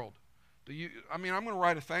the world I'm going to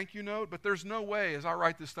write a thank you note, but there's no way as I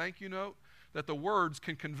write this thank you note that the words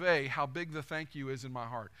can convey how big the thank you is in my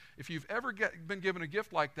heart. If you've ever been given a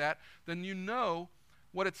gift like that, then you know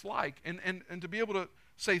what it's like. And to be able to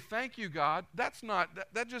say thank you, God, that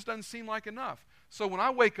just doesn't seem like enough. So when I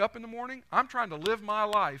wake up in the morning, I'm trying to live my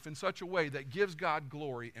life in such a way that gives God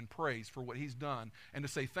glory and praise for what he's done, and to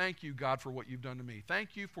say thank you, God, for what you've done to me.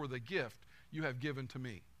 Thank you for the gift you have given to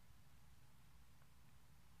me.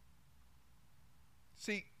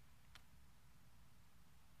 See,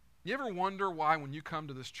 you ever wonder why when you come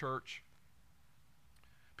to this church,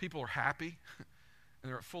 people are happy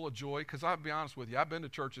and they're full of joy? Because I'll be honest with you, I've been to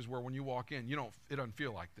churches where when you walk in, it doesn't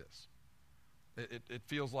feel like this. It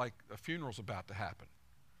feels like a funeral's about to happen.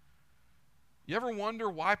 You ever wonder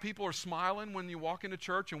why people are smiling when you walk into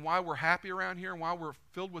church, and why we're happy around here, and why we're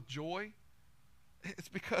filled with joy? It's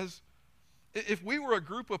because if we were a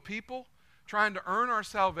group of people trying to earn our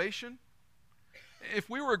salvation, if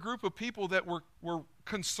we were a group of people that were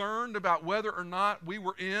concerned about whether or not we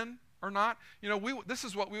were in or not, this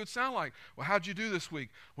is what we would sound like. Well, how'd you do this week?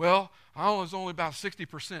 Well, I was only about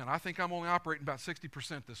 60%. I think I'm only operating about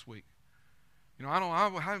 60% this week. I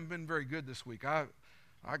haven't been very good this week. I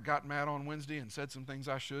got mad on Wednesday and said some things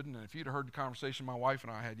I shouldn't. And if you'd heard the conversation my wife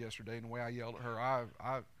and I had yesterday and the way I yelled at her,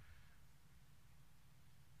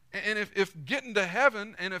 and if getting to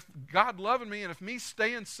heaven and if God loving me and if me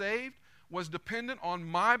staying saved was dependent on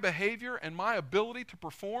my behavior and my ability to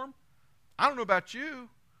perform, I don't know about you,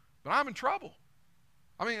 but I'm in trouble.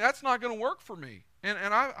 That's not going to work for me.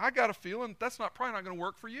 And I got a feeling that's probably not going to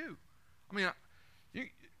work for you.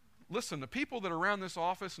 Listen, the people that are around this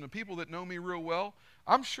office and the people that know me real well,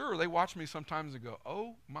 I'm sure they watch me sometimes and go,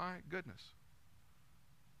 oh my goodness.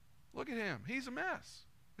 Look at him. He's a mess.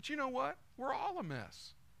 But you know what? We're all a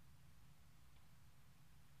mess.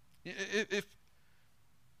 If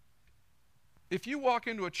you walk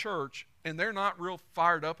into a church and they're not real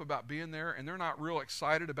fired up about being there, and they're not real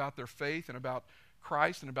excited about their faith and about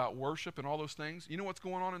Christ and about worship and all those things, you know what's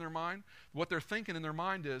going on in their mind? What they're thinking in their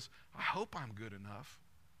mind is, I hope I'm good enough.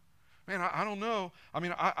 Man, I don't know.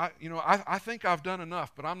 I think I've done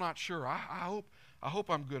enough, but I'm not sure. I hope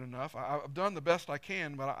I'm good enough. I've done the best I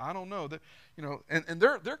can, but I don't know that. And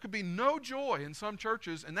there could be no joy in some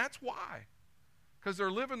churches, and that's why, because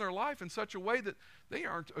they're living their life in such a way that they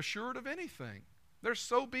aren't assured of anything. They're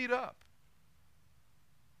so beat up.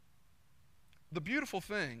 The beautiful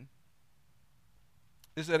thing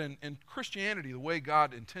is that in Christianity, the way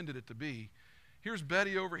God intended it to be, here's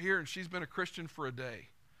Betty over here, and she's been a Christian for a day.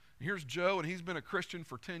 Here's Joe, and he's been a Christian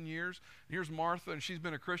for 10 years. And here's Martha, and she's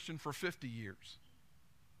been a Christian for 50 years.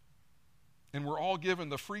 And we're all given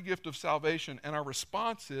the free gift of salvation, and our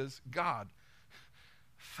response is, God,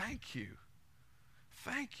 thank you.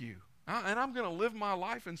 Thank you. And I'm going to live my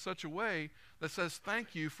life in such a way that says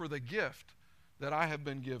thank you for the gift that I have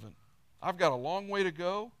been given. I've got a long way to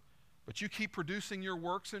go, but you keep producing your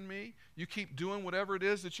works in me. You keep doing whatever it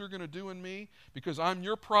is that you're going to do in me, because I'm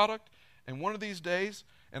your product, and one of these days,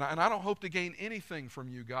 and I don't hope to gain anything from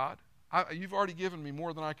you, God. You've already given me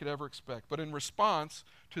more than I could ever expect. But in response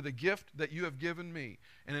to the gift that you have given me,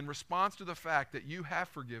 and in response to the fact that you have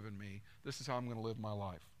forgiven me, this is how I'm going to live my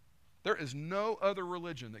life. There is no other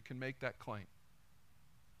religion that can make that claim.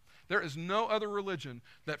 There is no other religion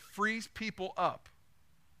that frees people up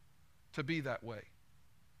to be that way.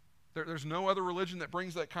 There's no other religion that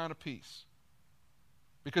brings that kind of peace.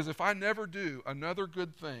 Because if I never do another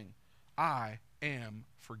good thing, I am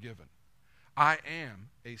forgiven. I am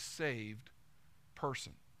a saved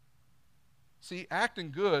person. See,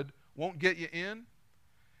 acting good won't get you in,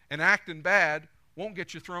 and acting bad won't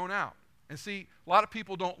get you thrown out. And see, a lot of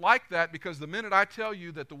people don't like that, because the minute I tell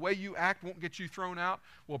you that the way you act won't get you thrown out,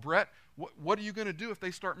 well, Brett, what are you going to do if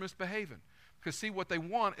they start misbehaving? Because see, what they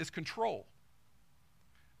want is control.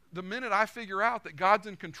 The minute I figure out that God's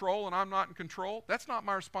in control and I'm not in control, that's not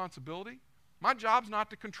my responsibility. My job's not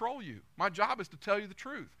to control you. My job is to tell you the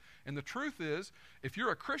truth. And the truth is, if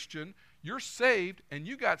you're a Christian, you're saved, and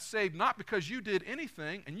you got saved not because you did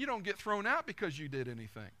anything, and you don't get thrown out because you did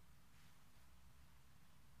anything.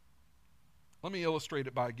 Let me illustrate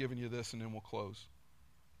it by giving you this, and then we'll close.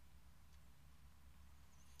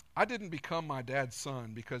 I didn't become my dad's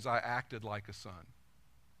son because I acted like a son.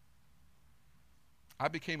 I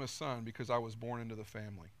became a son because I was born into the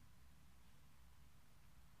family.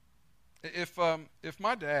 If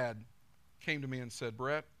my dad came to me and said,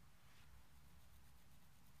 Brett,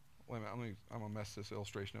 wait a minute, I'm going to mess this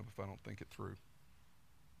illustration up if I don't think it through.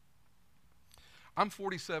 I'm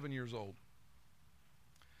 47 years old.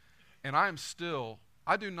 And I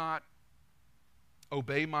do not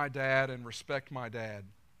obey my dad and respect my dad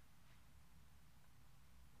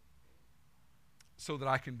so that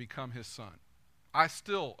I can become his son. I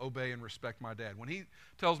still obey and respect my dad. When he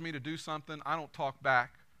tells me to do something, I don't talk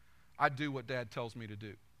back. I do what dad tells me to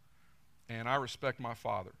do. And I respect my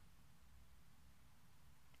father.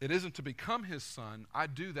 It isn't to become his son. I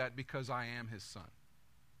do that because I am his son.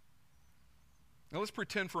 Now let's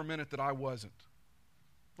pretend for a minute that I wasn't.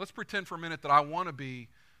 Let's pretend for a minute that I want to be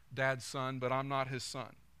dad's son, but I'm not his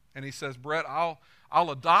son. And he says, Brett, I'll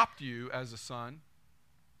adopt you as a son,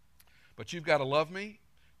 but you've got to love me.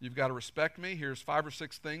 You've got to respect me. Here's 5 or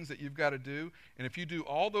 6 things that you've got to do. And if you do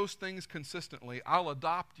all those things consistently, I'll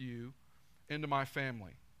adopt you into my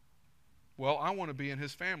family. Well, I want to be in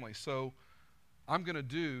his family, so I'm going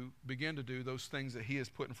to begin to do those things that he has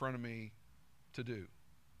put in front of me to do.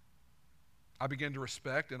 I begin to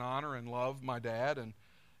respect and honor and love my dad,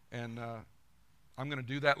 and I'm going to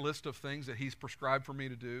do that list of things that he's prescribed for me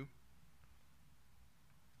to do.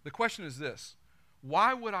 The question is this: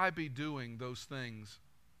 why would I be doing those things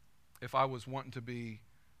if I was wanting to be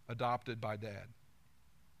adopted by dad?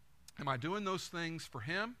 Am I doing those things for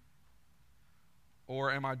him,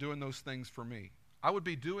 or am I doing those things for me? I would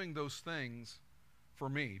be doing those things for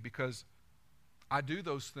me, because I do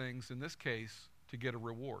those things, in this case, to get a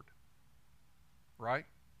reward. Right?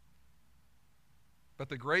 But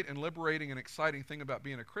the great and liberating and exciting thing about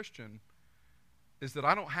being a Christian is that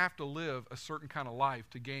I don't have to live a certain kind of life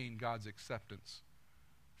to gain God's acceptance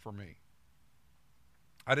for me.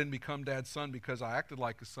 I didn't become dad's son because I acted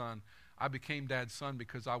like a son. I became dad's son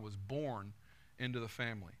because I was born into the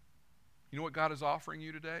family. You know what God is offering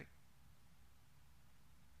you today?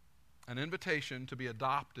 An invitation to be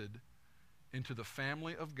adopted into the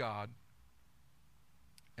family of God.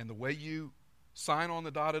 And the way you sign on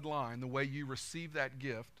the dotted line, the way you receive that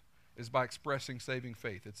gift, is by expressing saving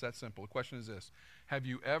faith. It's that simple. The question is this: have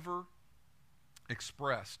you ever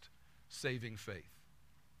expressed saving faith?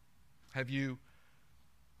 Have you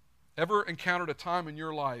ever encountered a time in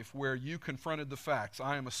your life where you confronted the facts?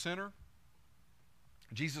 I am a sinner.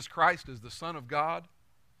 Jesus Christ is the Son of God.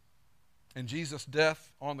 And Jesus'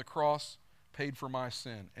 death on the cross paid for my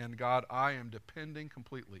sin. And God, I am depending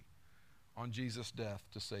completely on Jesus' death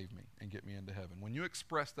to save me and get me into heaven. When you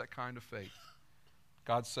express that kind of faith,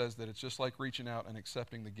 God says that it's just like reaching out and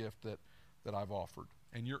accepting the gift that I've offered.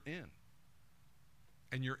 And you're in.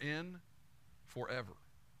 And you're in forever.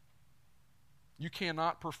 You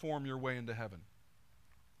cannot perform your way into heaven.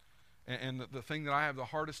 And the thing that I have the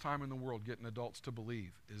hardest time in the world getting adults to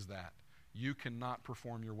believe is that you cannot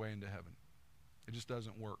perform your way into heaven. It just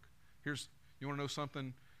doesn't work. You want to know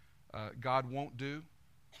something God won't do?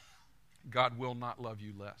 God will not love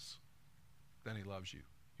you less than he loves you.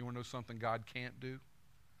 You want to know something God can't do?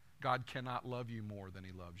 God cannot love you more than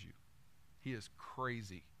he loves you. He is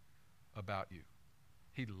crazy about you.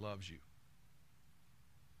 He loves you.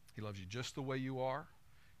 He loves you just the way you are.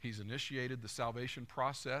 He's initiated the salvation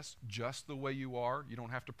process just the way you are. You don't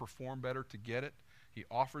have to perform better to get it. He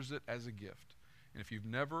offers it as a gift. And if you've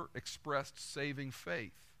never expressed saving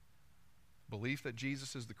faith, belief that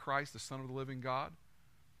Jesus is the Christ, the Son of the living God,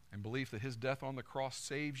 and belief that his death on the cross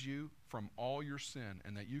saves you from all your sin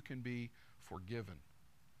and that you can be forgiven,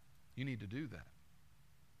 you need to do that.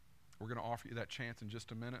 We're going to offer you that chance in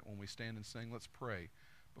just a minute when we stand and sing. Let's pray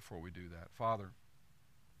before we do that. Father,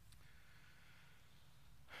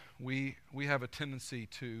 we have a tendency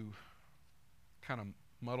to kind of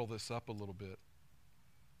muddle this up a little bit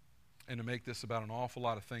and to make this about an awful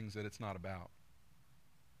lot of things that it's not about.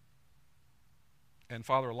 And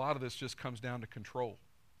Father, a lot of this just comes down to control.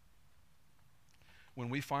 when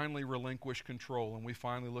we finally relinquish control and we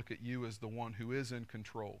finally look at you as the one who is in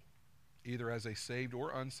control, either as a saved or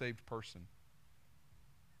unsaved person,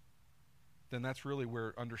 then that's really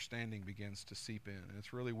where understanding begins to seep in. And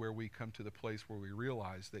it's really where we come to the place where we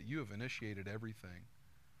realize that you have initiated everything.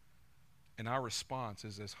 And our response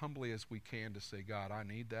is as humbly as we can to say, God, I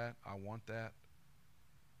need that. I want that.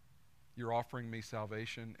 You're offering me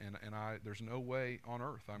salvation, and there's no way on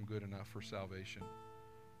earth I'm good enough for salvation.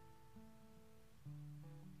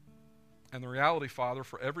 And the reality, Father,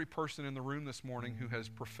 for every person in the room this morning who has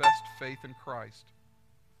professed faith in Christ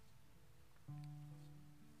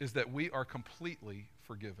is that we are completely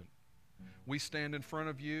forgiven. We stand in front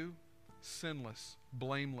of you sinless,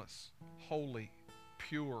 blameless, holy,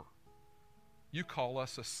 pure. You call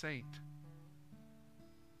us a saint.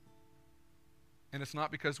 And it's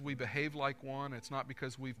not because we behave like one. It's not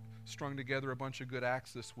because we've strung together a bunch of good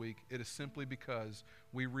acts this week. It is simply because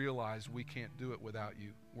we realize we can't do it without you.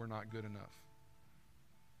 We're not good enough.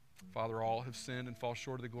 Father, all have sinned and fall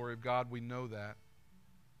short of the glory of God. We know that.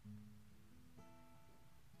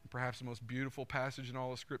 Perhaps the most beautiful passage in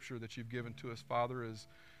all of Scripture that you've given to us, Father, is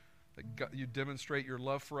that God, you demonstrate your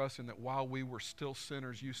love for us, and that while we were still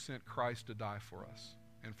sinners, you sent Christ to die for us.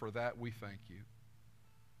 And for that, we thank you.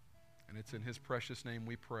 And it's in his precious name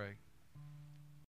we pray.